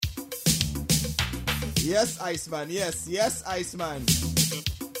Yes, Iceman. Yes, Iceman.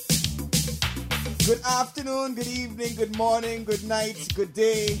 Good afternoon, good evening, good morning, good night, good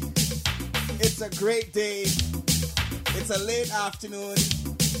day. It's a great day. It's a late afternoon.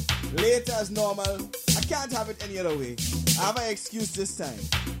 Later as normal. I can't have it any other way. I have an excuse this time.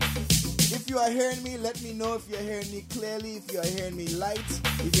 If you are hearing me, let me know if you're hearing me clearly, if you are hearing me light,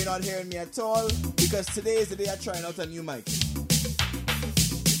 if you're not hearing me at all, because today is the day I'm trying out a new mic.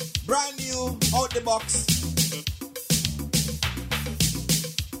 Brand new, out the box.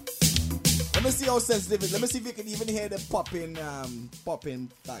 Let me see how sensitive it is. Let me see if you can even hear the popping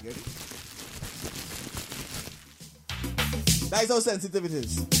target. That is how sensitive it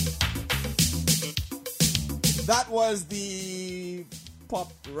is. That was the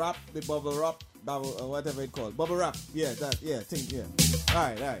pop rap, the bubble rap, whatever it's called. Bubble rap. Yeah, that, yeah, think, yeah.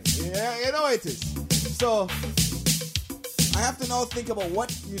 Alright. Yeah, you know what it is. So, I have to now think about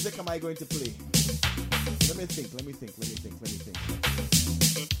what music am I going to play. Let me think.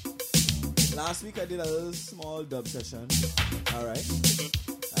 Last week I did a little small dub session. Alright.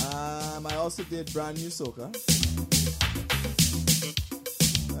 I also did brand new soca.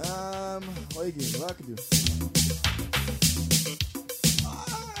 What again? What I could do?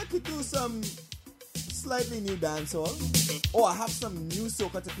 I could do some slightly new dancehall. Oh, I have some new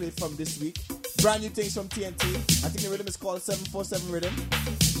soca to play from this week. Brand new things from TNT. I think the rhythm is called 747 Rhythm.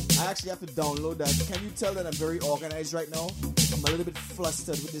 I actually have to download that. Can you tell that I'm very organized right now? I'm a little bit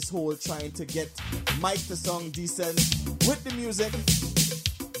flustered with this whole trying to get mic the song decent with the music.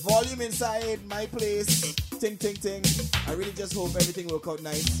 Volume inside my place. Ting. I really just hope everything will work out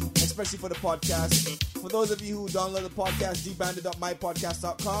nice, especially for the podcast. For those of you who download the podcast,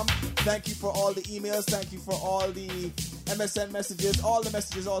 dbandit.mypodcast.com. Thank you for all the emails. Thank you for all the MSN messages, all the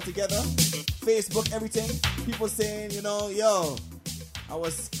messages all together. Facebook, everything. People saying, yo, I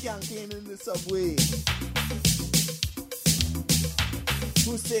was skanking in the subway.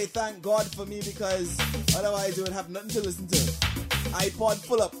 Who say thank God for me because otherwise you would have nothing to listen to. iPod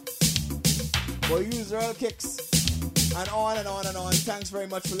full up. Boy, use Earl Kicks. And on and on and on. Thanks very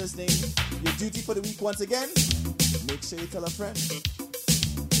much for listening. Your duty for the week once again. Make sure you tell a friend.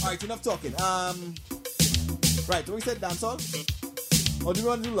 Alright, enough talking. Right, what we said, dancehall? Or do we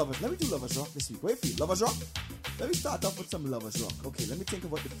want to do Lovers? Let me do Lovers Rock this week. What do you feel? Lovers Rock? Let me start off with some Lovers Rock. Okay, let me think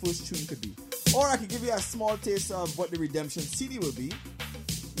of what the first tune could be. Or I could give you a small taste of what the Redemption CD will be.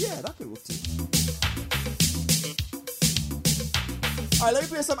 Yeah, that could work too. Alright, let me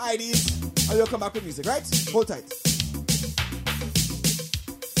play some IDs and we'll come back with music, right? Hold tight.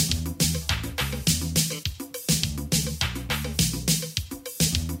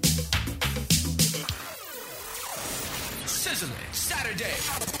 Saturday.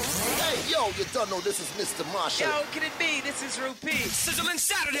 Hey, yo, you don't know this is Mr. Marshall. Yo, can it be? This is Rupee. Sizzling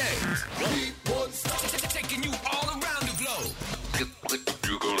Saturday. Taking you all around the globe.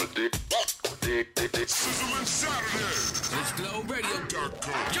 You gonna dig. Sizzling Saturday. It's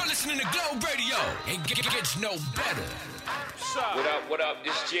GlobeRadio.com. You're listening to Globe Radio. It gets no better. What up?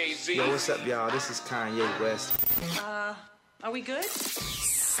 This Jay-Z. Yo, what's up, y'all? This is Kanye West. Are we good?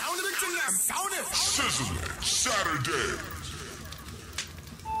 Sound of the jam. Sound it. Sizzling Saturday.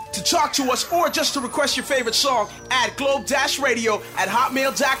 To talk to us or just to request your favorite song, add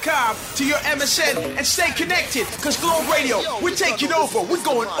globe-radio@hotmail.com to your MSN and stay connected, because Globe Radio, we're taking over. We're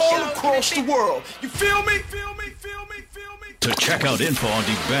going all across the world. You feel me? To check out info on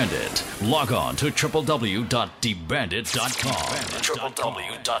DeBandit, log on to www.debandit.com.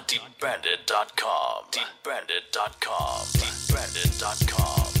 www.debandit.com. Debandit.com.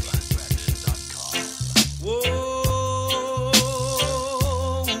 Debandit.com. Whoa.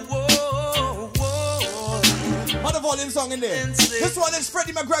 Other volume song in there. This one is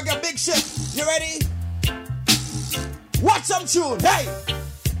Freddie McGregor, Big Ship. You ready? Watch some tune. Hey!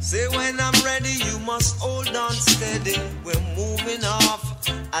 Say when I'm ready, you must hold on steady. We're moving off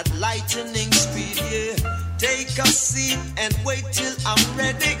at lightning speed, yeah. Take a seat and wait till I'm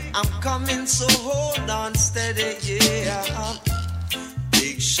ready. I'm coming, so hold on steady, yeah.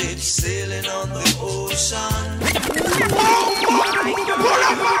 Big ship sailing on the ocean.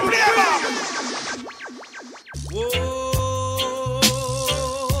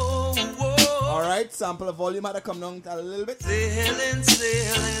 Alright, sample of volume had to come down a little bit. Sailing.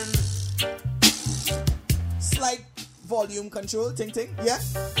 Slight volume control, ting, yeah?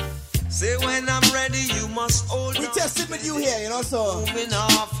 Say when I'm ready, you must hold on. We tested with you here, so moving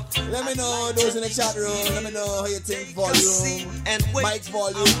off. Let me know, those in the chat room, let me know how you think volume, mic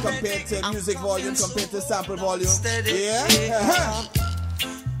volume compared to music volume compared to sample volume. Yeah?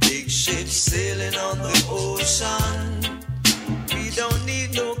 Big ship sailing on the ocean. We don't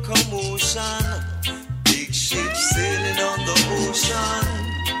need no commotion.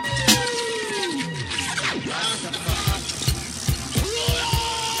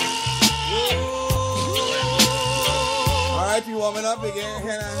 might be warming up again.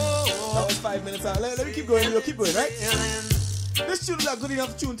 That was 5 minutes out. Let me keep going. We'll keep going, right? This tune is a good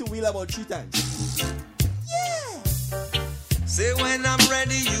enough tune to wheel about 3 times. Yeah. Say when I'm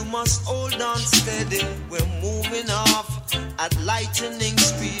ready, you must hold on steady. We're moving off at lightning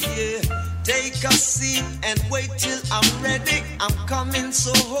speed, yeah. Take a seat and wait till I'm ready. I'm coming,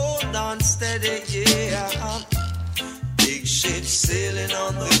 so hold on steady, yeah. Big ship sailing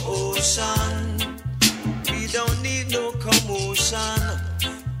on the ocean. We don't need no commotion.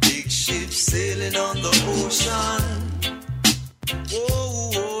 Big ship sailing on the ocean.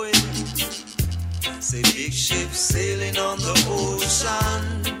 Whoa, whoa, yeah. Say big ship sailing on the ocean.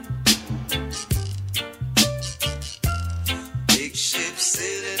 Big ship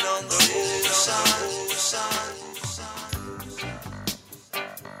sailing on the ocean.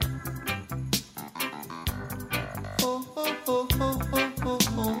 Oh, oh, oh, oh, oh, oh,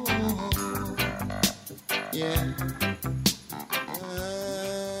 oh. Yeah.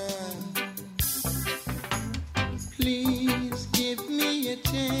 Please give me a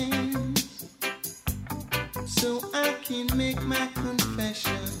chance so I can make my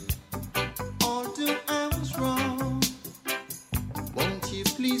confession. Although I was wrong, won't you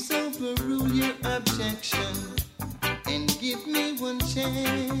please overrule your objection and give me one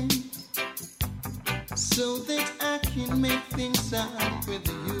chance so that I can make things up with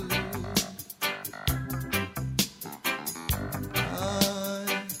you?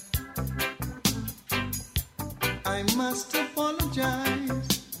 I must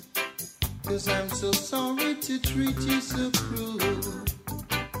apologize, 'cause I'm so sorry to treat you so cruel.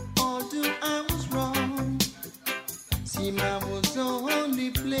 Although I was wrong, seem I was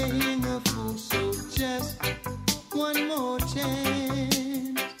only playing a fool. So just one more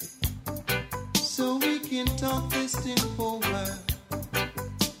chance so we can talk this thing over.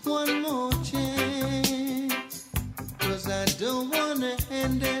 One more chance, 'cause I don't wanna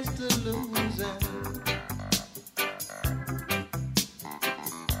end as the loser.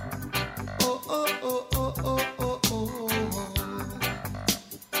 Oh, oh, oh, oh, oh, oh, oh.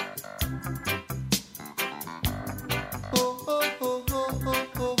 Oh, oh, oh, oh, oh,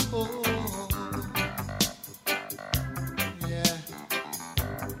 oh, oh. Yeah.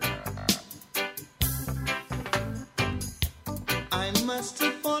 I must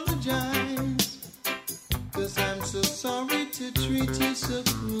apologize, 'cause I'm so sorry to treat you so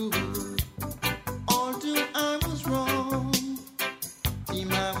cruel. Although I was wrong,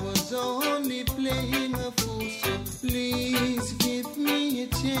 team, I was only playing a fool. So please give me a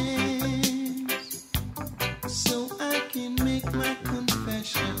chance so I can make my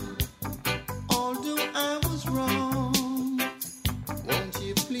confession. Although I was wrong, won't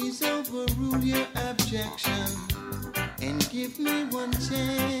you please overrule your objection and give me one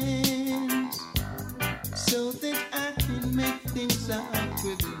chance so that I can make things up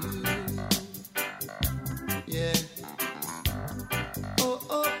with you? Yeah. Oh,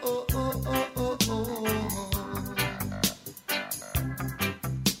 oh, oh, oh, oh, oh, oh.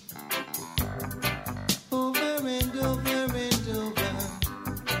 Over and over and over.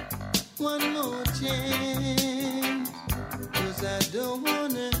 One more chance, 'cause I don't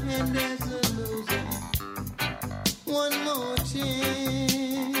wanna end as a loser. One more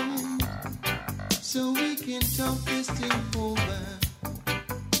chance so we can talk this thing over.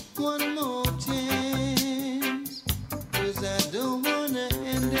 One more chance, 'cause I don't wanna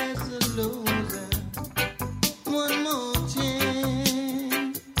end as a loser. One more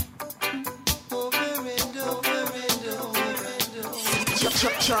chance, over and over and over and over.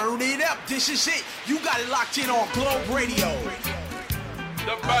 Turn it up, this is it. You got it locked in on Globe Radio.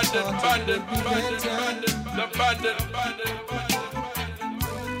 The bandit.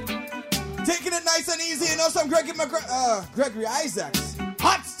 Taking it nice and easy, you know, some Gregory Isaacs.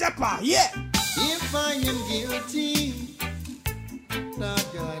 Hot stepper, yeah. If I am guilty, Lord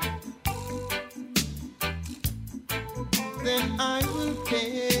God, then I will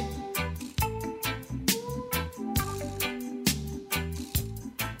pay.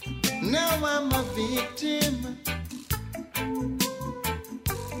 Now I'm a victim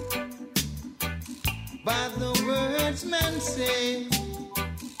by the words men say.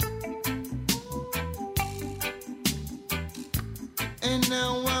 And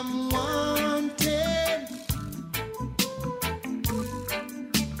now I'm wanted.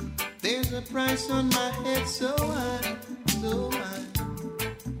 There's a price on my head so high, so high.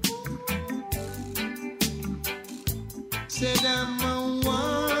 Said I'm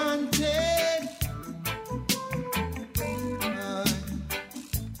unwanted,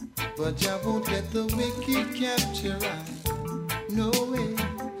 but I won't let the wicked capture I. No way.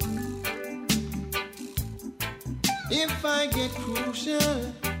 If if I get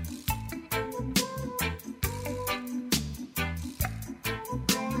crucial,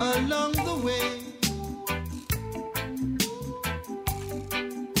 along the way,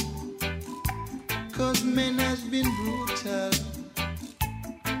 cause men has been brutal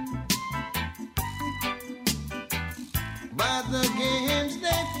by the games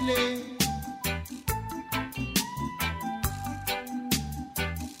they play.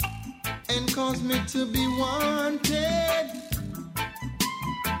 And cause me to be wanted.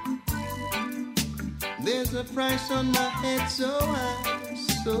 There's a price on my head so high,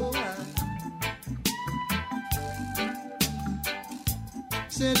 so high.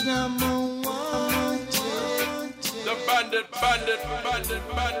 Said I'm a wanted. The bandit. The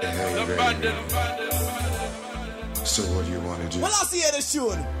bandit. So what do you want to do? Well, I'll see you this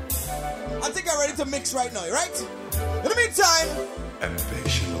tune. I think I'm ready to mix right now, right? In the meantime,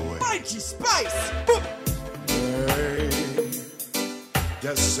 Ambition away. Mikey Spice. Boop. Hey,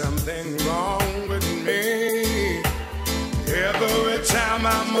 there's something wrong with me. Every time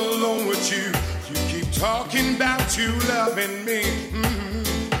I'm alone with you, you keep talking about you loving me.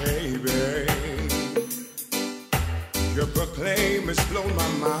 Hey, babe, your proclaim has blown my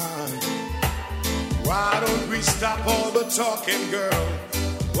mind. Why don't we stop all the talking, girl?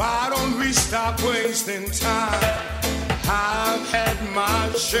 Why don't we stop wasting time? I've had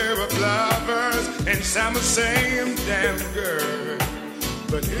my share of lovers, and some the same damn girl.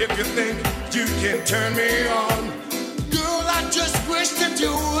 But if you think you can turn me on, girl, I just wish that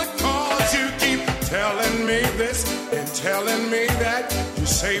you would. Cause you keep telling me this and telling me that. You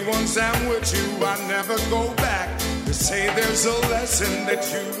say once I'm with you, I never go back. You say there's a lesson that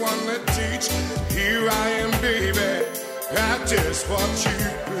you wanna teach. Here I am, baby, practice what you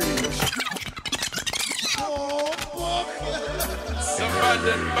preach. The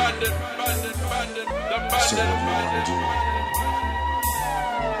bandit. So what do you want to do?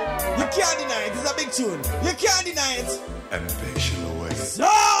 You can't deny it. It's a big tune. You can't deny it. Ambition away. So,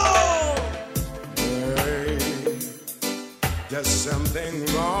 Hey, there's something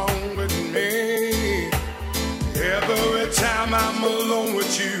wrong with me. Every time I'm alone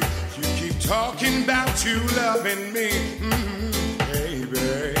with you, you keep talking about you loving me. Hey,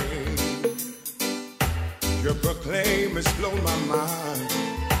 babe, your proclaim has blown my mind.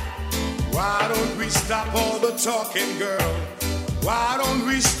 Why don't we stop all the talking, girl? Why don't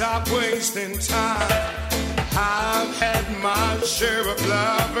we stop wasting time? I've had my share of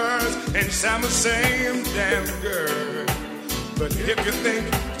lovers, and some the same damn girl. But if you think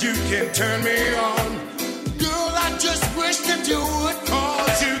you can turn me on, girl, I just wish that you would.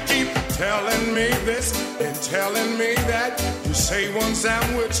 Cause you keep telling me this and telling me that. You say once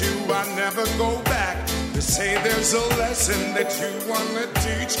I'm with you, I never go back. You say there's a lesson that you wanna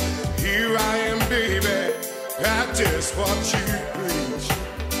teach. Here I am, baby, practice what you preach.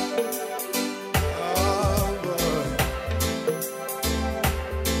 Oh, boy.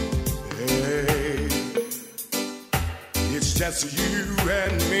 Hey, it's just you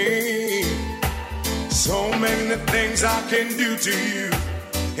and me. So many things I can do to you.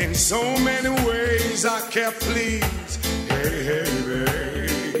 In so many ways I can please. Hey, hey,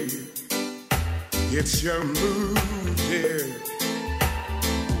 babe, it's your mood here.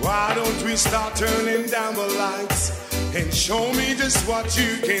 Why don't we start turning down the lights and show me just what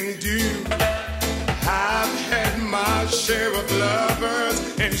you can do? I've had my share of lovers,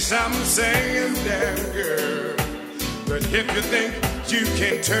 and some saying, damn girl. But if you think you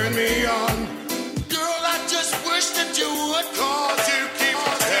can turn me on, girl, I just wish that you would. Cause you keep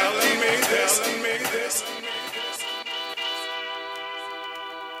telling me this.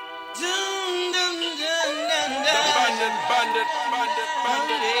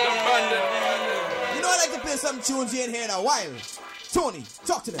 You know I like to play some tunes here and here in a while. Tony,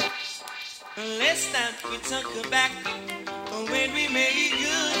 talk to them. Last time we took back when we made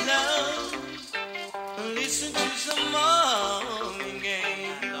good love. Listen to some morning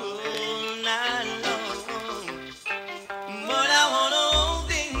game all night long. But I want to hold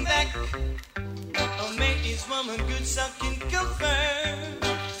things back. I'll make this woman good so I can confirm.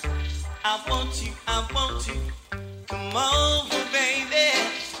 I want you. Come over, baby.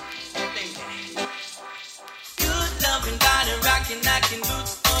 Good loving, body rocking, knocking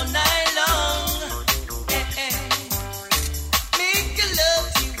boots all night long. Make a love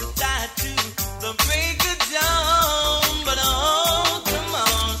to you, die to the break of dawn. But oh, come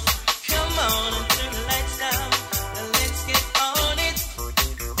on and turn the lights down. Now let's get on it.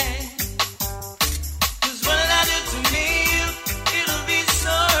 'Cause what did I do to me? It'll be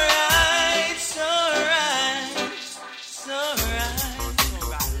so right.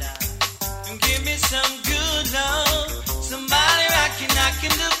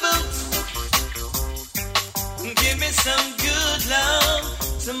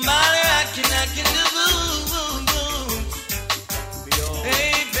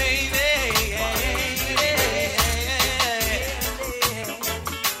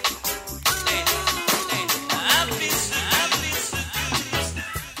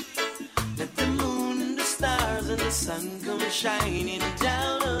 shining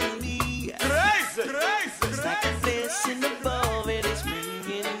down on me. Crazy. It's like a blessing above, it is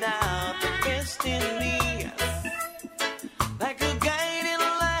bringing out the best in me. Like a guiding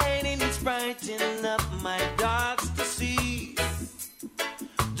light, and it's brightening up my darks to see.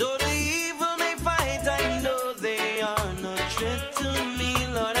 Though the evil may fight, I know they are no threat to me.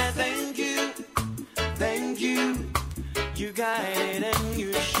 Lord, I thank you. You guided and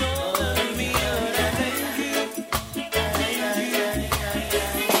you showed me. Lord, I thank you.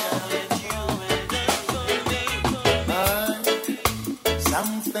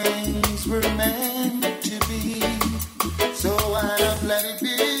 Some things were meant to be, so why not let it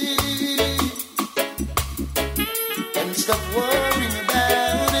be? And stop worrying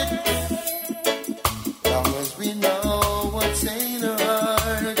about it. Long as we know what's in our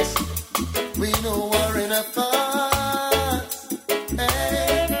hearts, we know we're in our thoughts.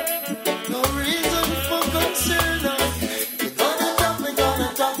 Hey, no reason for concern. We're gonna talk, we're gonna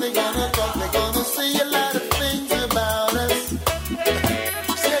talk, we're gonna talk, we're gonna say a lot of things about us.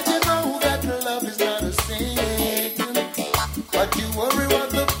 Said you know that love is not a sin, but you worry what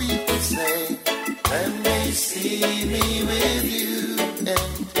the people say when they see me with you,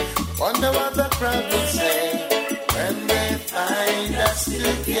 and wonder what the crowd will say when they find us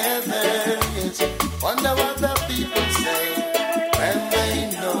together. Yes, wonder what the people say when they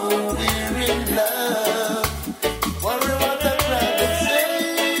know we're in love. Worry what the crowd will say.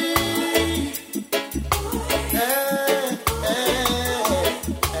 Hey, hey.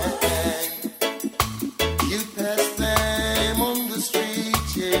 You pass them on the street,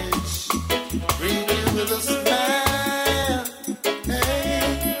 yes, greet you with a smile. Hey,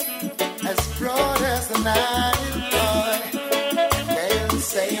 as broad as the night, boy, they'll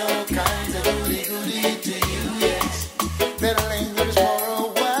say all kinds of goody to you, yes. They'll linger for a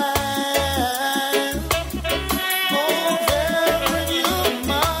while. Oh, they'll bring your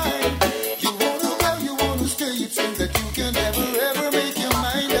mind. You wanna go, you wanna stay, you think that you can never ever make your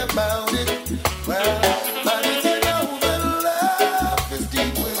mind about it. Well, but if you know that love is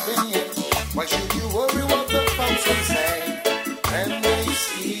deep within you, why should you worry what the folks will say when they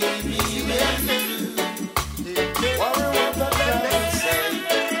see me with you? Worry what the crowd will say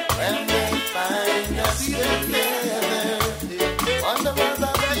when they find us together. Wonder what the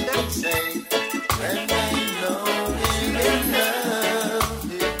people say when they know we're in love.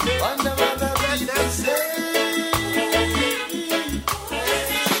 Wonder what the people say.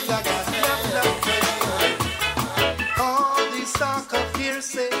 All this talk of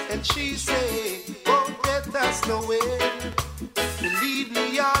hearsay and she say won't get us nowhere. Believe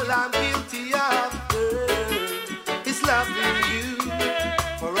me, all I'm guilty of, girl, is loving you.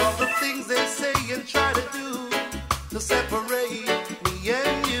 For all the things they say and try to do to separate me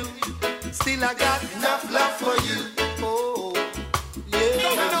and you, still I got enough love for you. Oh, yeah.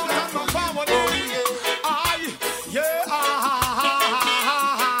 Oh, yeah.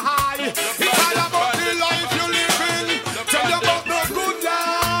 It's all about the life you're living. Tell you about the good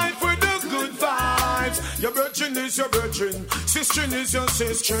life with the good vibes. Your virgin is your virgin, sister is your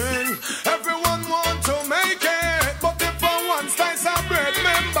sister. Everyone want to make it, but if for one slice of bread,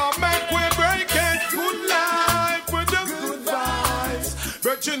 remember, make we break it. Good life with the good vibes.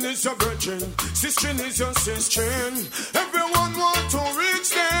 Virgin is your virgin, sister is your sister. Everyone want to reach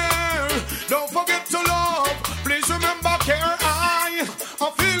there. Don't forget to love. Please remember, care. I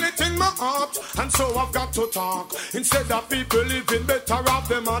feel it in my heart, and so I've got to talk. Instead of people living better off,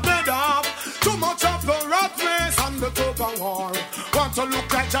 them are dead off. Too much of the rat race and the tug of war. Want to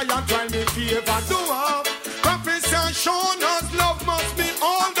look like giant, try me favor, do up. Prophets have shown us love must be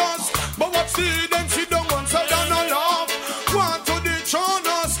all us. But what's the evidence? You don't want so done no love. Want to dethrone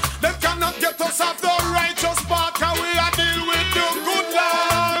us, they cannot get us off the righteous path. Cause we are deal with the good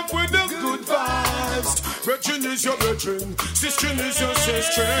life, with the good vibes. Virgin is your virgin, sister is your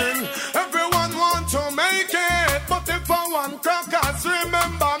sister. Everyone want to make it, but if I want crackers,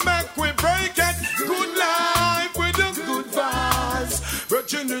 remember, make we break it. Good life with the good vibes.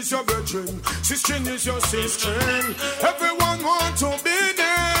 Virgin is your virgin, sister is your sister. Everyone want to be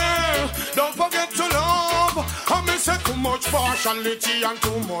there. Don't forget to love. I may say too much partiality and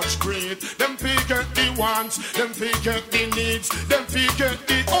too much greed. Them forget the wants, them forget the needs, them forget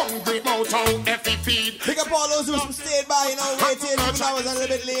the hungry mouth out every feed. Pick up all those who stayed by, you know, waiting even I was a little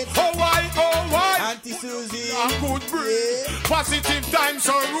bit late. Oh why, oh why? Auntie Susie. A good breed. Yeah. Positive times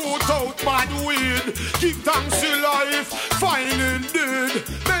are root out bad weed. Give thanks to life, fine indeed.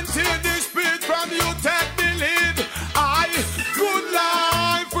 Maintain the spirit from you, take the lead. Good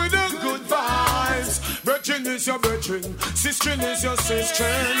life with the good vibes. Virgin is your virgin, sister is your sister.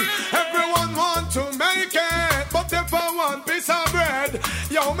 Everyone want to make it, but if I want piece of bread,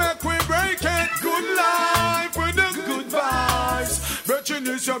 yo, make we break it. Good life with the good vibes. Virgin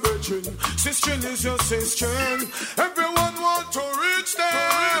is your virgin, sister is your sister. Everyone want to reach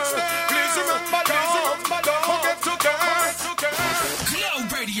there. Please remember, don't forget to care. Glow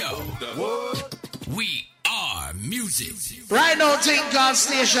Radio. We are music. Right now, think on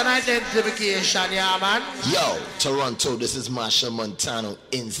station identification, yeah, man. Yo, Toronto, this is Marshall Montano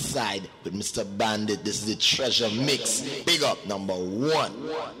inside with Mr. Bandit. This is the Treasure Mix. Big up, number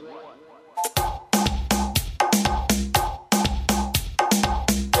 1.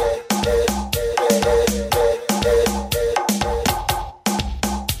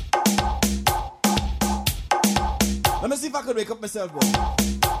 Let me see if I could wake up myself, bro.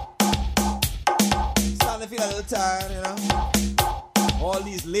 Starting to feel a little tired, you know. All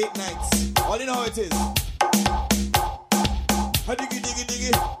these late nights. All you know how it is. Ha-diggy, diggy,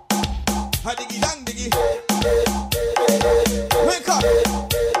 diggy. Ha-diggy, dang, diggy. Wake up.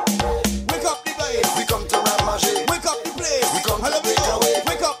 Wake up the place. We come to Ramager. Wake up the place. We come Hello, to we go. Breakaway.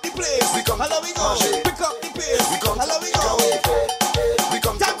 Wake up the place. We come Hello, to we go. Ramager. Pick up the pace. We come Hello, to we go. We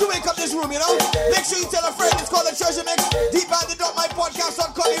come Time to wake up this room, you know. Make sure you tell a friend. It's called the Treasure Mix. Deep Bandit My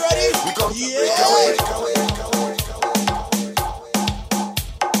Podcast.com. You ready? We come to yeah.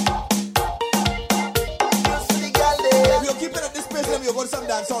 We'll keep it at this place and we'll go to some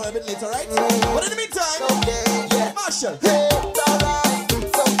dance hall a bit later, right? But in the meantime, Marshall. It's alright,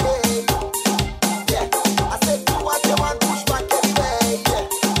 it's okay. Yeah, I said do what you want, push back anyway. Yeah,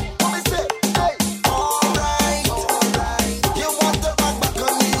 what me say? Hey, alright. You want the back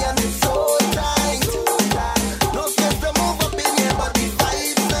on me and it's so tight. No space to move up in here, but the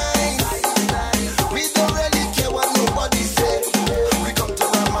vibe's nice. We don't really care what nobody say. We come to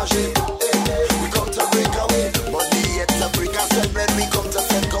Ramager, we come to Breakaway. Money yet to break us when we come to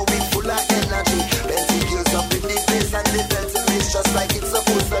Sept, we full of energy. Plenty girls up in the place and the dancing is just like it's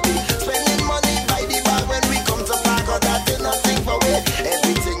supposed to be. Spending money by the bar when we come to park, or that ain't nothing for we.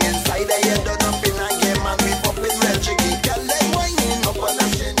 Everything inside the head done up in a game and we popping real tricky. Girl, they whining up on a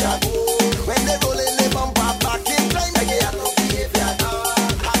stranger. When they rolling the bumper back in time, they get no behavior.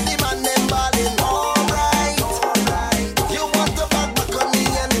 Have the man them balling alright. You want to back on me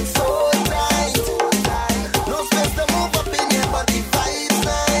and it's so tight. No space to move up in here, but the vibe's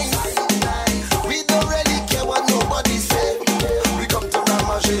nice. We don't really care what nobody say. We come to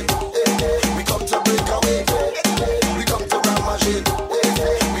Ramager, we come to Breakaway. We come to Ramager,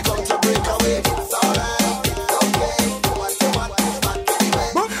 we come to Breakaway. It's alright, it's okay. What you want, push back anyway.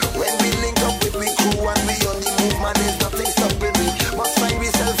 When we link up with we crew and we on the move, man, there's nothing stopping me. Must find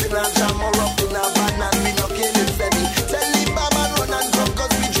ourselves in a jam or up in a van and we not killing steady. Tell the barman run and drunk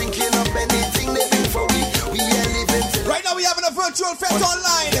 'cause we drinking up anything they bring for we. We are living till Right now we having a virtual fest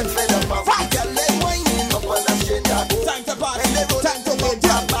online. get fed up of we. Girl, they whining up on a stranger. Time to party. When they roll Time to the get bumper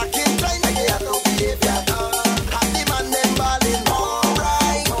down. back in time, they get no behavior. Have the man them balling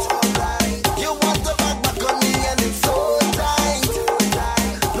alright. You want to back on me and it's so tight.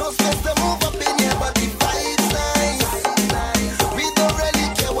 No space to move up in here, but the vibe's nice. We don't really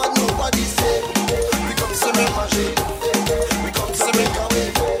care what nobody say. We come to Ramager, we come to Breakaway.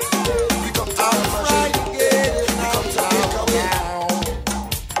 We come to Ramager, we come to Breakaway.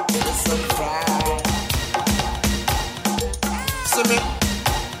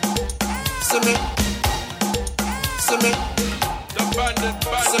 The bandit,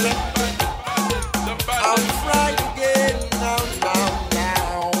 I'm fried again,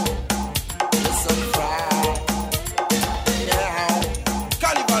 now. Listen, fried. Now.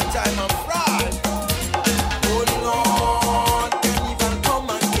 Carnival time, I'm fried. Oh Lord, can't even come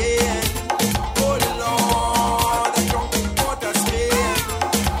again. Oh Lord, I'm drunk in Port of Spain.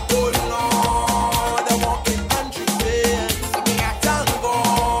 Oh Lord, I'm walking 100 days. See me, I thank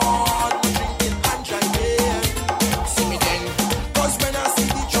God, I'm drinking 100 days. See me then, 'cause when I see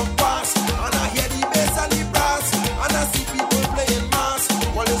the truck pass and I hear the bass and the brass,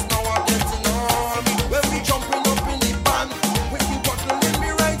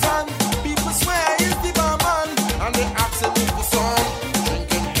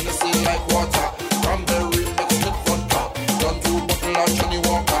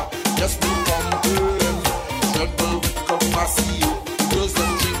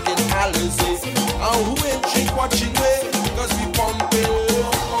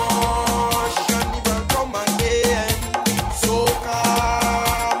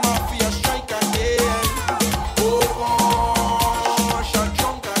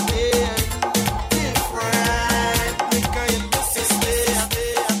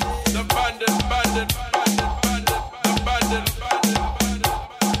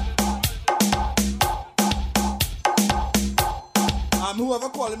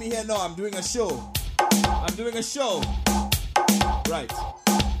 calling me here now. I'm doing a show. Right.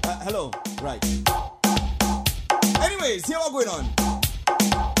 Hello. Right. Anyways, here what's going on.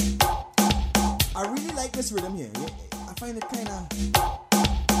 I really like this rhythm here. I find it kind of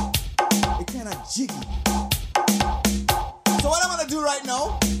jiggy. So what I'm gonna do right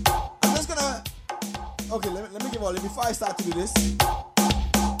now, I'm just gonna. Okay, let me give all. Before I start to do this,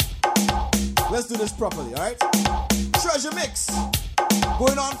 let's do this properly. All right. Treasure mix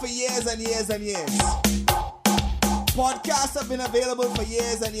going on for years and years and years. Podcasts have been available for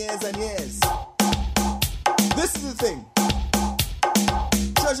years and years and years. This is the thing.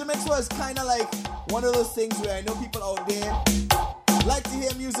 Treasure Mix was kind of like one of those things where I know people out there like to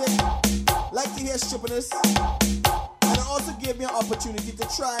hear music, like to hear stupidness, and it also gave me an opportunity to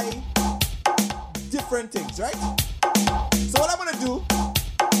try different things, right? So what I'm going to do,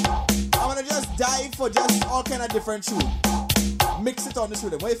 I'm going to just dive for just all kind of different tunes. Mix it on this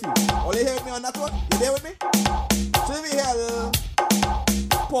rhythm. What if you? All you hear with me on that one? You there with me? So if you hear a little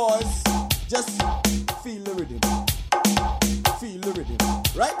pause, just feel the rhythm. Feel the rhythm.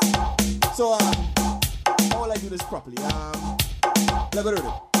 Right? So how will I do this properly? Let's go to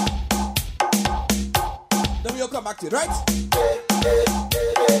rhythm. Then we'll come back to it, right?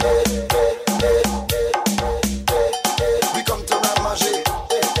 We come to Ramager.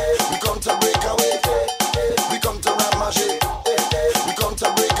 We come to break away. We come to Ramager. We come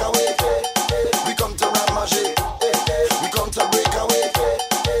to break away. We come to Ramager. We come to break away.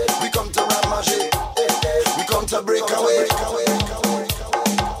 We come to Ramager. We come to break away.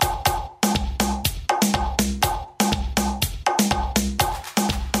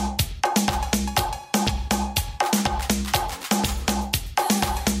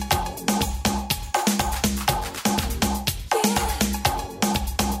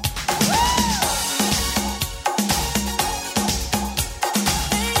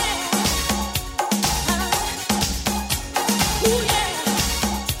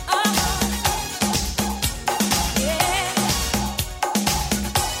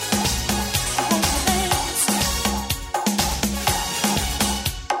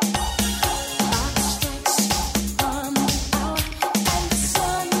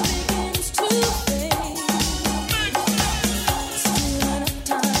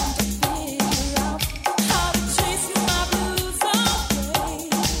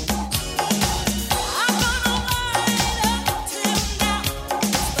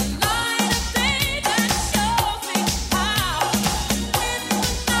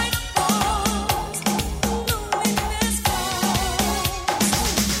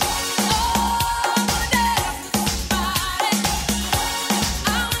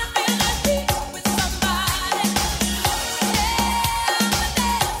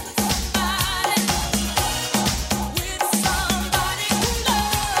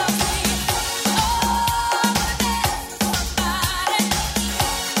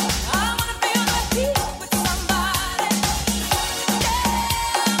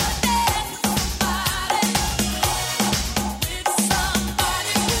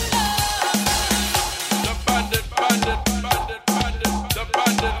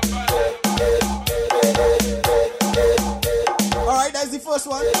 first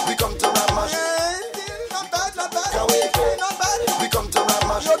one. We come to Ramash. Not bad, not bad. Not bad. We come to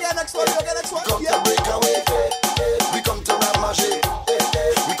Ramash. You get next one, you get next one. Come to break away. We come to Ramash.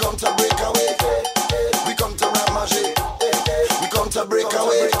 We come to break away. We come to Ramash. We come to break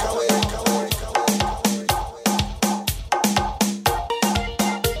away.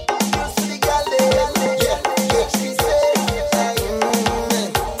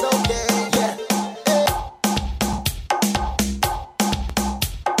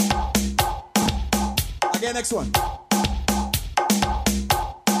 Next one.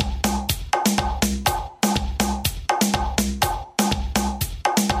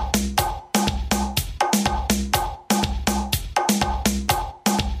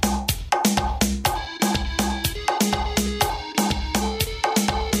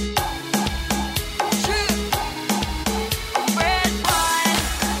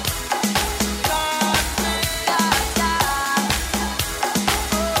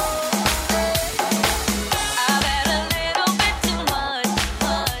 I better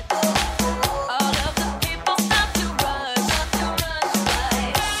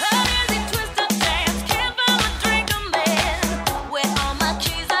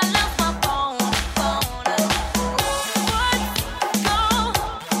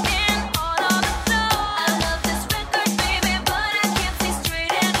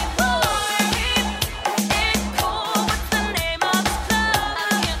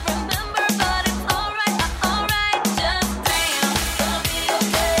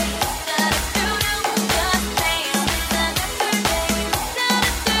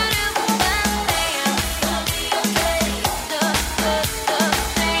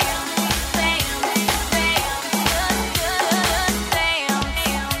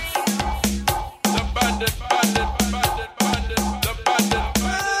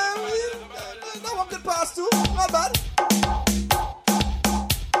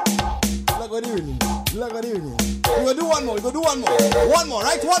got the rhythm. You got the rhythm. We gonna do one more. One more,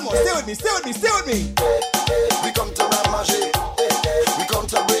 right? One more. Stay with me. We come to Ramager. We come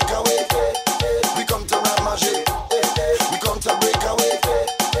to break away. We come to Ramager. We come to break away.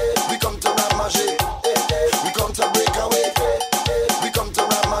 We come to Ramager. We come to break away. We come to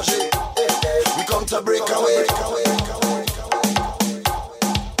Ramager. We come to break away.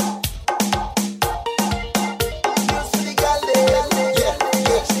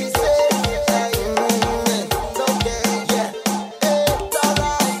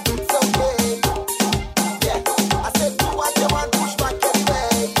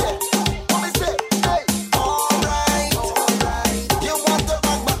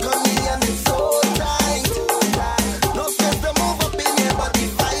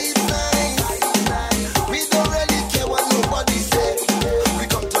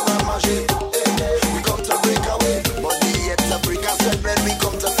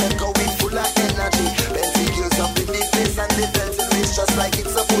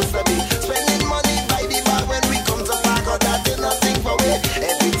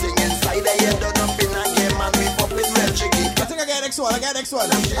 I got next one.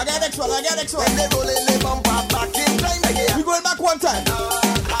 When they rolling the bumper back in time again. We going back one time.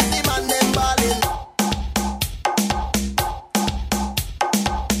 Happy man them balling.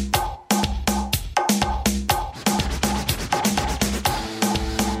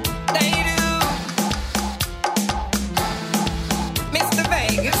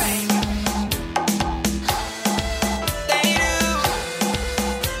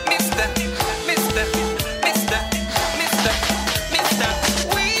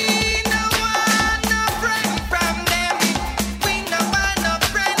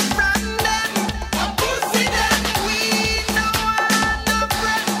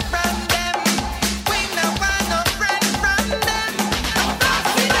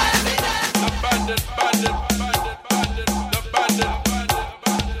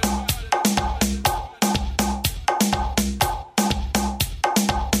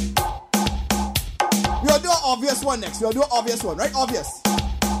 Next, we'll do an obvious one, right? Obvious.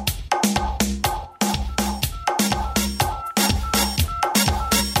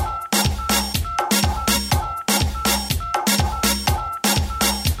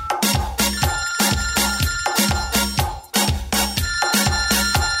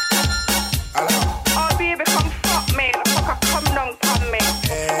 Oh, baby, come fuck me. The fucker come down from me.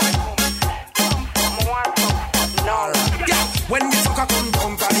 Come fuck me, one fuck no. Yeah, when the fucker come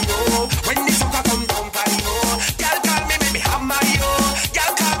down from you, when the fucker come down from you.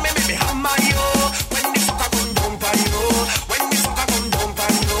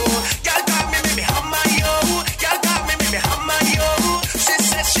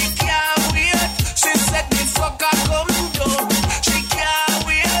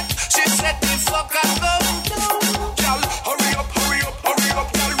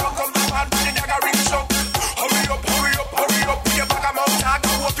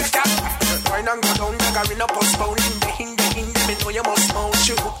 No postponing, me know you must moan.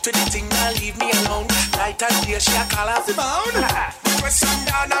 She hooked to the thing, now leave me alone. Night and day, she a call her Simone. Request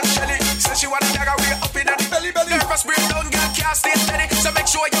down and Shelly. Say she wanna dagger way up in the belly. Nervous breakdown, girl can't stay steady. So make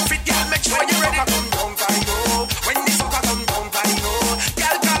sure you fit, girl, make sure you ready. Come down for you. When the fucker come down for you.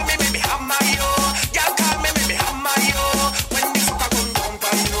 Girl call me, maybe hammer you. Girl call me, maybe hammer you. When the fucker come down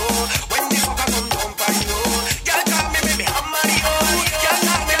for you. When the fucker come down for you. Girl call me, maybe hammer you. Girl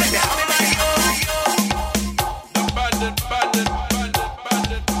call me, maybe hammer you.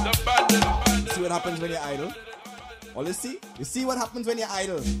 See what happens when you're idle? All you see what happens when you're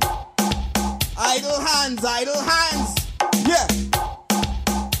idle. Idle hands. Yeah.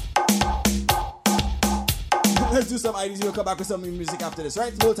 Let's do some IDs. We'll come back with some new music after this,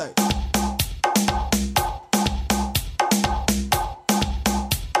 right? Hold tight. All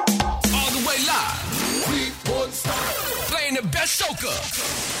the way live. We won't stop. Playing the best soca.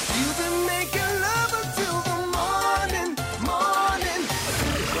 You've been making love until the morning.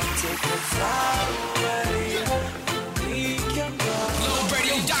 Don't take it far away. We can go.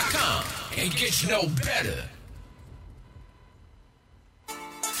 GlobeRadio.com. It gets no better.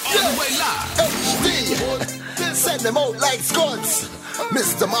 All the way live. HD. Send them out like squads.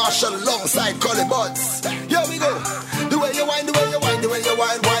 Mr. Marshall alongside Collie Buds. Here we go. The way you whine, the way you whine, the way you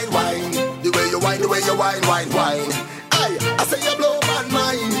whine, whine, whine. The way you whine, the way you whine, whine, whine. I say you blow my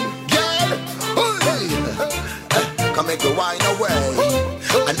mind, girl. Come make the wine away.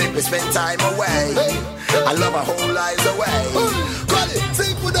 And make me spend time away. I love our whole lives away. Collie,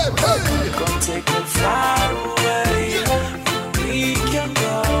 sing for them. Come take me far away. We can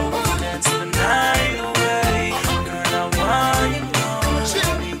go dance the night away. Girl, I want you know. We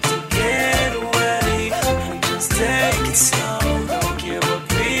need to get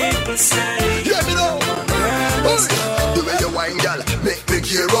Make me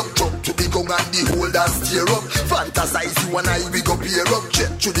gear up, jump to the gun and the hold and steer up. Fantasize you and I, we go pair up.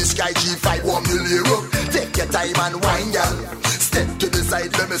 Jet to the sky, G5, 1 million up. Take your time and wine, girl. Step to the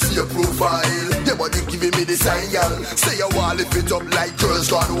side, let me see your profile. Your body giving me the sign, girl. Say you want lift it up like girls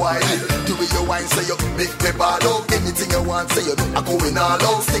gone wild. Do it your wine, say you make me ball out. Anything you want, say you know I'm going all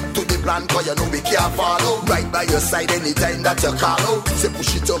out. Stick to the plan, cause you know we can't follow. Right by your side anytime that you call out. Say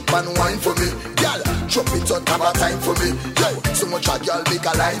push it up and wine for me, girl. Drop it on, have a time for me. Yo, so much a girl make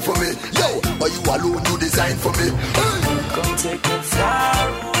a line for me. Yo, but you alone you design for me. Hey. Come take it far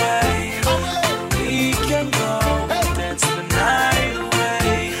away. We can go dance the night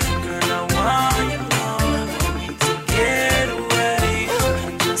away. Girl, I want you know we need to get away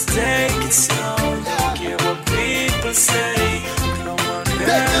and just take it slow. Don't care what people say. Come on,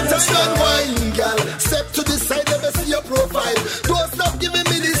 girl, let's go. Wine, girl. Step to the side, let me see your profile. Don't stop giving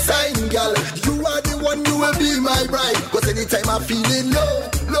me the sign, girl. You are the one, you will be my bride. Cause anytime I'm feeling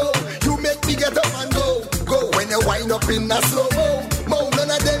low, you make me get up and go. When you wind up in a slow-mo, none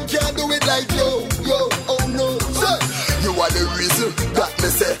of them can do it like yo, oh no, sir. You are the reason that me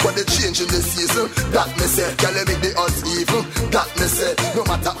say, for the change in the season, that me say, girl, you make the odds even, that me say, no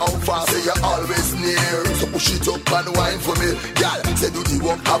matter how far, say you're always near. So push it up and wine for me, girl, say do the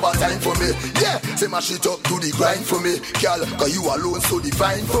work, have a time for me, yeah, say mash it up, do the grind for me, girl, cause you alone so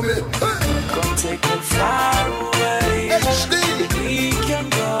divine for me. Come take it far away. HD, we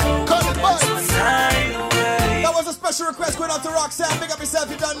can go, call it dance the night away. That was a special request going out to Roxanne. Pick up yourself,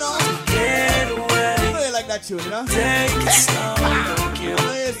 you don't know. Get away. You know you like that tune, you know? Take it slow, don't you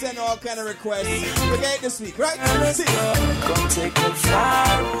know you send all kind of requests. We get it this week, right? Let's see. Come take it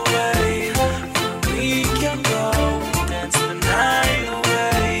far away. We can go dance the night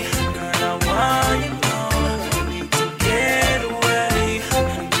away. Girl, I want you know we need to get away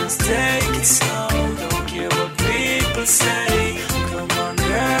and just take it slow. Don't care what people say. Come on,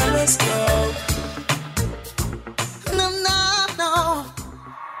 girl, let's go.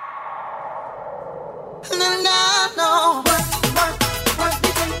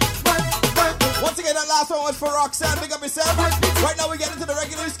 Once again, that last one was for Roxanne. Pick up yourself. Right now we get into the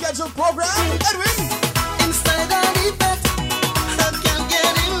regularly scheduled program. Edwin! Inside that event, I can't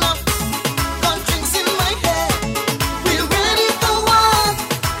get enough. Got drinks in my head. We're ready for what?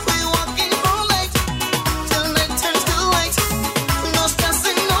 We're walking all night till night turns to light. No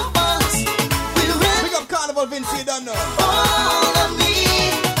stressing, no fuss. We're ready. Pick up Carnival Vince, you don't know. All of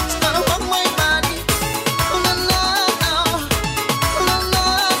me. Start walk my body.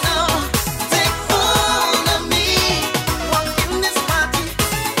 Take hold of me. Walk in this party.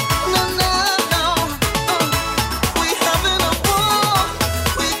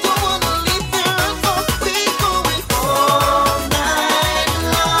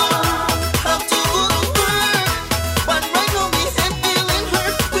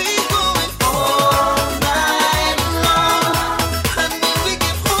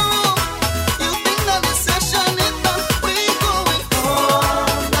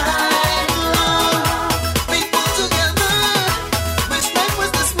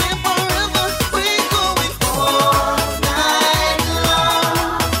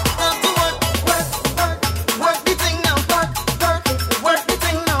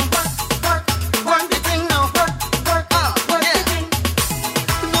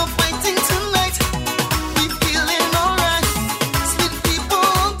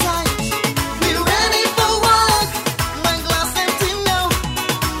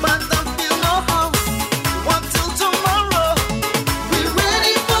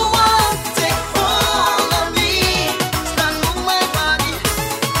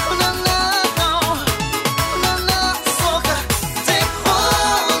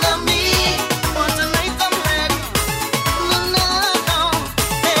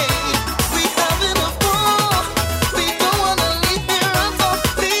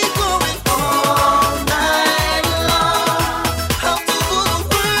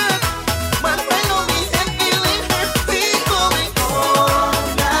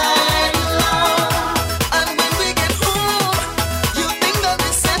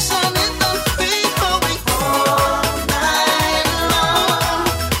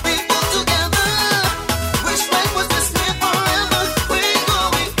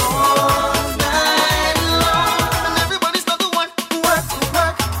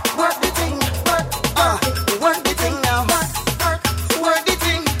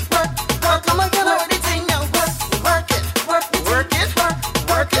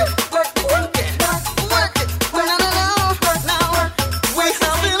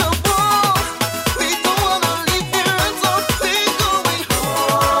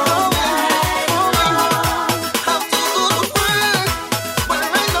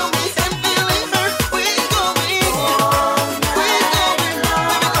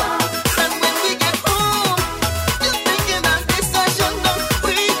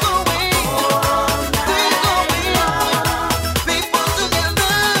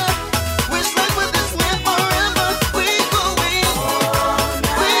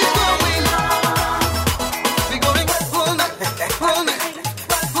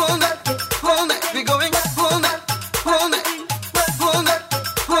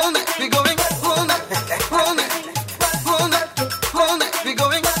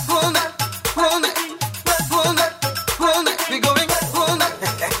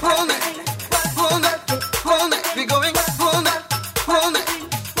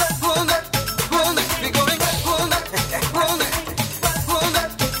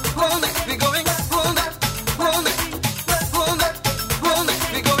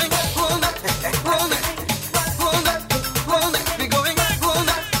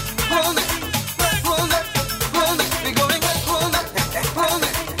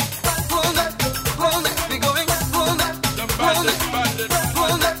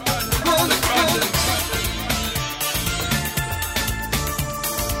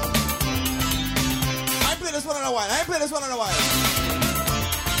 in a while. I ain't played this one in a while.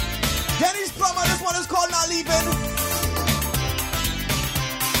 Denny's Plumber, this one is called Not Leaving.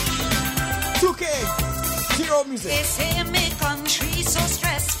 2K, Zero Music. They say my country so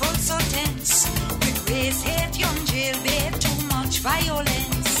stressful, so tense. With race, hate, young jailbait, too much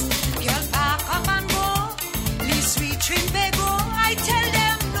violence. Girl, pack up and go. Leave sweet Trinbago. I tell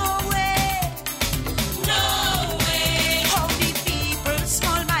them no way. No way. How the people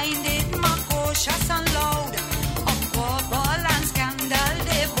small-minded, precocious and loud. Of bubble and scandal,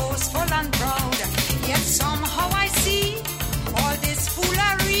 they boastful and proud. Yet somehow I see all this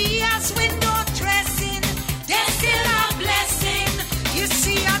foolery as window dressing. There's still a blessing. You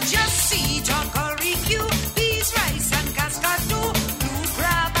see, I just see Jockery Q, peas, rice and cascado. Blue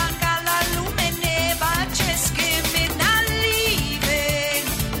crab and galaloo, me neighbor just give me not leaving.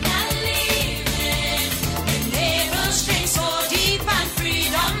 Not leaving. The neighbor string so deep and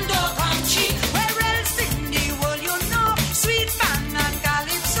freedom don't come cheap. Where else in the world you know? Sweet fan and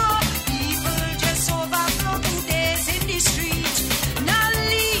calypso. People just overflow 2 days in the street. Not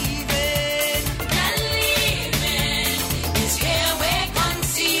leaving. Not leaving. It's here where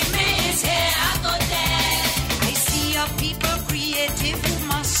conceive me. It's here I go there. I see a people creative who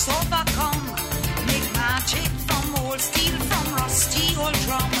must overcome. Make magic from old steel, from rusty old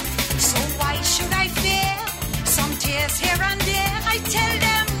drum. So why should I fear? Some tears here and there. I tell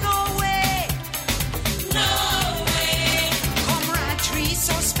them no way. No way. Camaraderie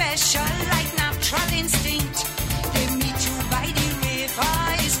so special, like natural instinct. They meet you by the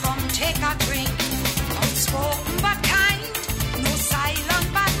rivers. Come take a drink. Outspoken but kind. No silent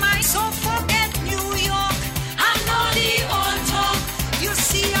but mind. So forget New York. I know the old talk. You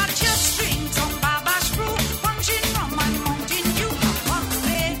see, I just drink some Baba's brew. Punching from my Mountain Dew. One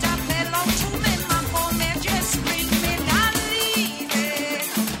plate I fell out to me. My phone there just bring me not leaving.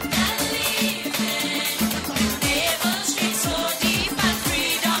 Not leaving. The neighbors drink so deep and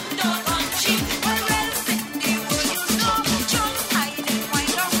freedom don't come cheap. Where else in the world you know? Jump high and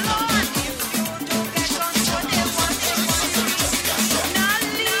wind up low. And if you don't get on, so they want to not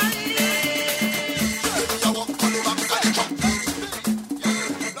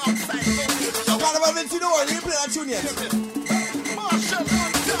Carnival Vince, you know what? We didn't play that tune yet.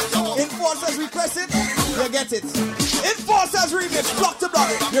 Enforcers request it, you get it. Enforcers remix, block to block.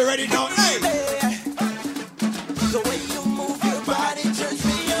 You ready now? Hey! The way you move your body turns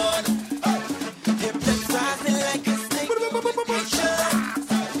me on. Hypnotize me like a snake meditation.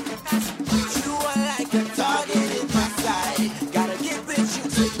 You are like a target in my side. Gotta get with you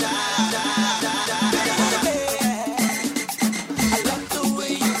tonight. I love the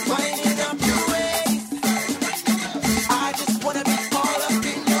way you winding up your waist. I just wanna be all up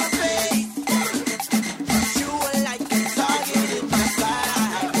in your face. You are like a target in my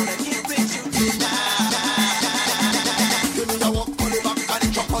side. Wanna get with you tonight. Give me a walk on the back and the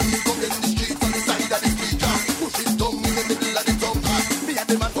truck on the go in the street on the side of the speaker. Push it down in the middle of the tongue. Me and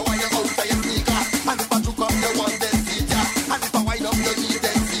the man for why you outside your sneaker. And if I took up the one then seat ya. And if I wind up the knee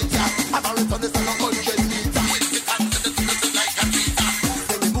then seat ya. I'm a return this on 100 meter. With the hands to the sinners like a pizza.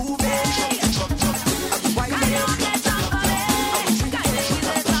 Say we move it, chop, chop, chop. And we wind it up, chop, chop, chop. And we drink it,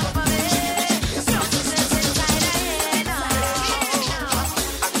 chop, chop, chop.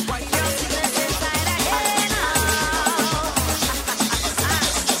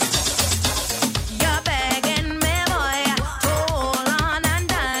 You're begging me, boy, to hold on and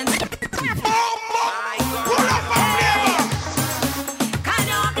dance. Can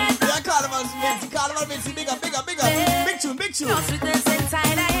you get Yeah, Carnival Vince, Carnival Vince, bigger, bigger, bigger. Big tune, big tune. your sweetness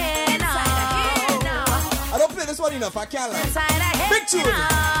inside of here now? I don't play this one enough, I can't lie. Inside of here Big tune.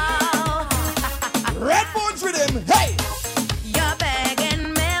 now. Red Bones Rhythm, hey! You're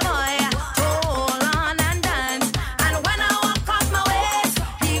begging me, boy, to hold on and dance. And when I walk off my waist,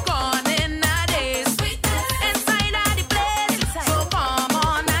 he gone in a daze. Sweetness inside of the place, so come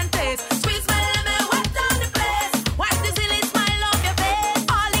on and taste. Squeeze my lemon, wet down the place. Watch the silly smile on your face.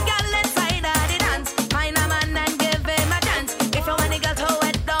 All the girl inside of the dance, find a man and give him a chance. If you want the girl to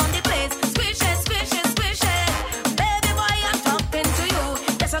wet down the place, squish it, squish it, squish it. Baby boy, I'm talking to you.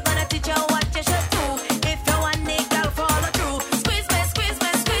 Yes, I'm gonna teach you what you should do. If you want the girl, follow through. Squeeze me, squeeze me,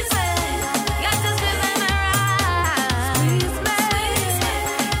 squeeze me. Yes, just squeeze me right. Squeeze me.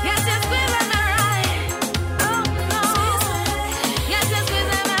 Yes, just squeeze me right. Oh no. Yes, just squeeze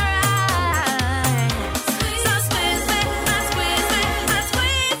me right. So squeeze me, and squeeze me, and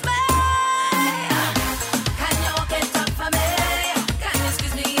squeeze me. Can you walk it up for me? Can you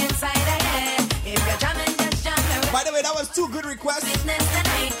squeeze me inside the head? If you're jamming, just jam me. By the way, that was 2 good requests. Sweetness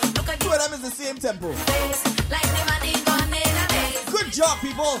tonight. Look at 2 of them is the same tempo. face, like the money gone in a maze. Good job,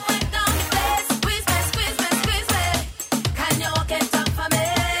 people. Wet down the place, squeeze me, squeeze me, squeeze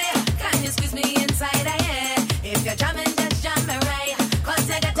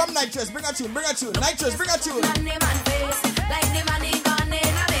Nitrous, bring a tune. Nitrous, bring a tune.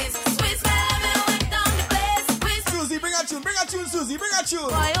 Susie, bring a tune, Susie, bring a tune.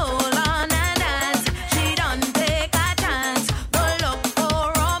 Boy, hold on and dance. She don't take a chance. Don't look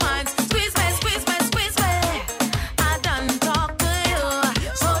for romance. Squeeze me. I done talk to you.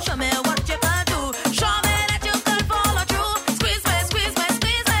 So show me what you can do. Show me that you can follow through. Squeeze me.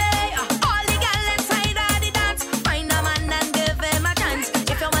 All the girls inside of the dance. Find a man and give him a chance.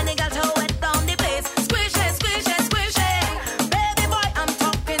 If you want the girl to wet down the place, squish it. Baby boy, I'm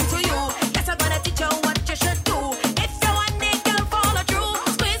talking to you. Yes, I'm gonna teach you what you should do. If you want the girl follow through,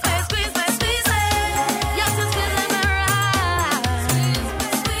 squeeze me. Yes, you squeeze me right.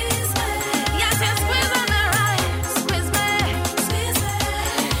 Yes, you squeeze me right. Squeeze me.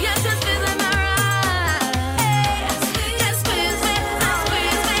 Yes, you squeeze me right. Just squeeze me.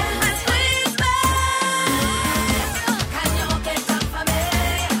 Can you get up for me?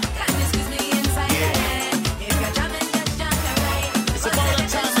 Can you squeeze me inside your head? If you're jamming, just jam the right. It's about that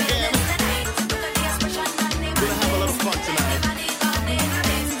time again. We'll have a little fun tonight.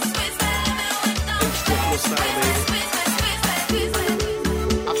 H2O style, baby.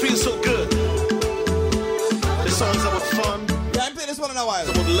 I feel so good. This song's about fun. Yeah, I ain't played this one in a while. It's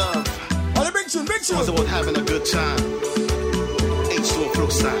about love. Oh, the big tune. It's about having a good time. H2O Pro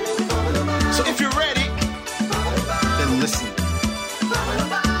style. So if you're ready, then listen.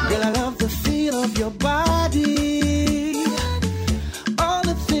 Girl, I love the feel of your body. All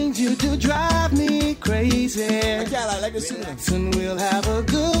the things you do drive me crazy. I like this tune. And we'll have a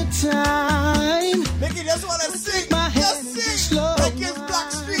good time. Make it just wanna sing. My Just hand sing. slow. Like it's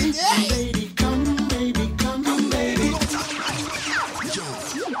Black Street, yeah. Baby, come, baby.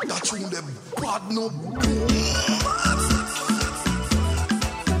 Yo, that tune them bad no.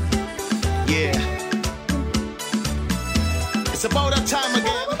 Yeah. It's about that time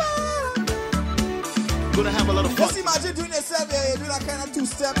again. Gonna have a lot of fun. Just imagine doing yourself, yeah, you do that kind of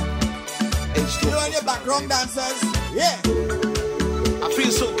two-step. H2O. You and your background dancers, yeah. I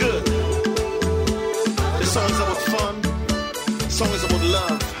feel so good. This song's about fun. This song is about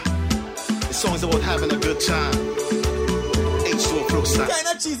love. This song is about having a good time. H2O Pro style.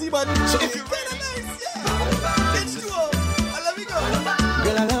 Kinda cheesy, but so if you're kinda nice, yeah. H2O, I love you, go.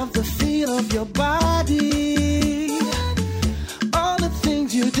 Girl, I love the feel of your body. All the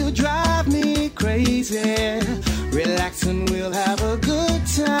things you do drive me crazy. Relax and we'll have a good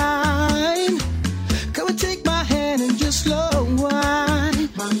time. Come and take my hand and just slow wine.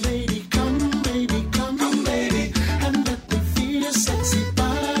 My lady, come baby, and let me feel your sexy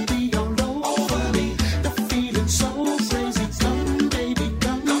body all over me. The feeling so crazy. Come baby,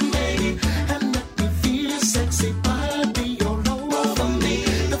 and let me feel your sexy body all over me.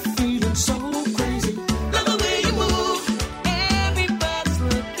 The feeling so crazy. Love the way you move, everybody's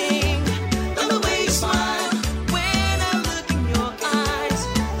looking. Love the way you smile when I look in your eyes.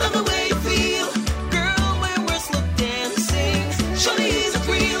 Love the way you feel, girl, when we're slow dancing. Surely is it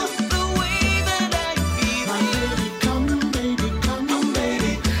real, the way that I feel. My lady, come baby,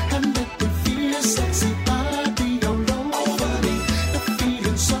 and let me feel your sexy body all over me. The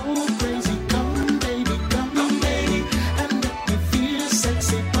feeling so crazy. Come baby, and let me feel your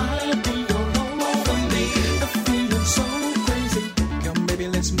sexy body all over me. The feeling so crazy. Come baby,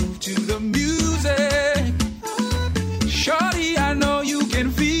 let's move to the music. Shorty, I know you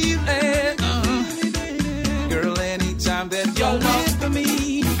can feel it. Girl, anytime that you're with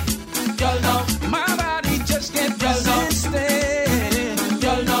me, you'll know my body just can't resist it.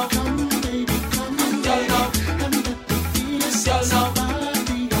 You'll know, come baby, you'll know, and let me feel your sexy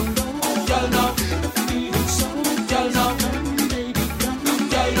body all over. You'll know, the feeling so you'll know, come baby,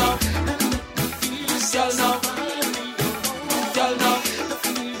 you'll know, and let me feel your sexy body all over. You'll know, the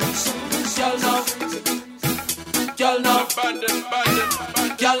feeling so you'll know. Y'all know,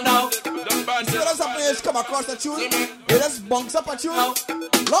 y'all know, See what else happening is come across the tune. It just bunks up a tune.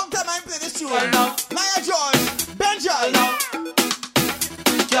 Long time I ain't played this tune. Nia George, Benjamin.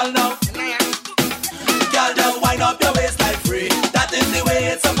 Y'all know, wind up your waist like free. That is the way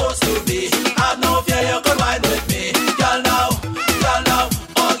it's supposed to be. Have no fear, you could wind with me. Y'all know,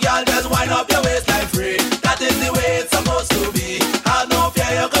 oh y'all just wind up your waist like free. That is the way it's supposed to be. Have no fear,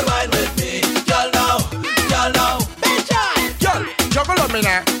 you could wind with me. Y'all know. Y'all, juggle on me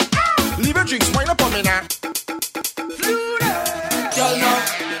now. Leave your drinks, wind up on me now. Y'all know,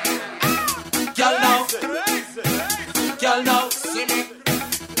 y'all know, y'all know,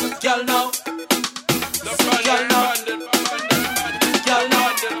 y'all know, y'all know, y'all know,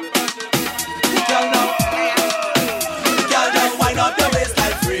 y'all know. Y'all just wind up your waist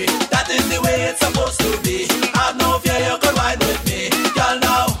like free. That is the way it's supposed to be. Have no fear, you could wind with me. Y'all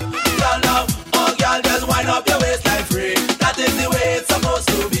know,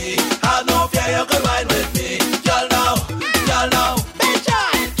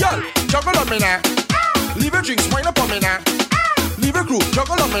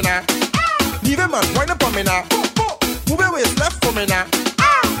 juggle on me now. Leave him man, wind up on me now. Move your waist left for me now.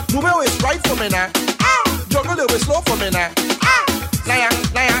 Move your waist right for me now. Juggle your waist slow for me now. Lion,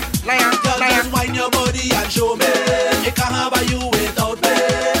 lion, lion, lion. Just wind your body and show me. It can't have you without me.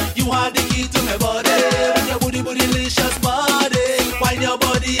 You are the key to my body. With your booty, bootylicious body. Wind your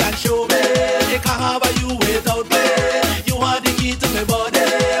body and show me. It can't have you without me. You are the key to my body.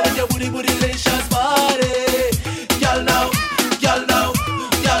 With your booty, bootylicious body. Y'all know, y'all know,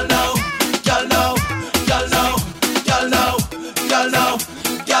 y'all know, y'all know, y'all know, y'all know, y'all know,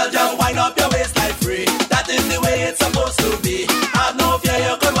 y'all know. Wind up your waist like free. That is the way it's supposed to be. Have no fear,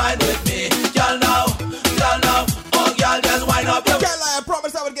 you can wine with me. Y'all know, oh y'all just wind up your. Can't lie, I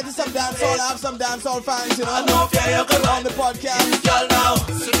promise I would get you some dancehall. I have some dancehall fans, you know. Have no fear, you can on the podcast. Y'all know,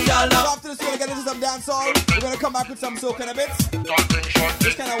 y'all know. So after this, we're gonna get into some dancehall. We're gonna come back with some soca in a bit.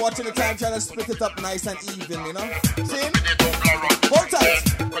 Just kind of watching the time, trying to split it up nice and even, you know. See? Hold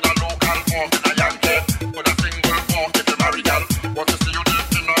tight.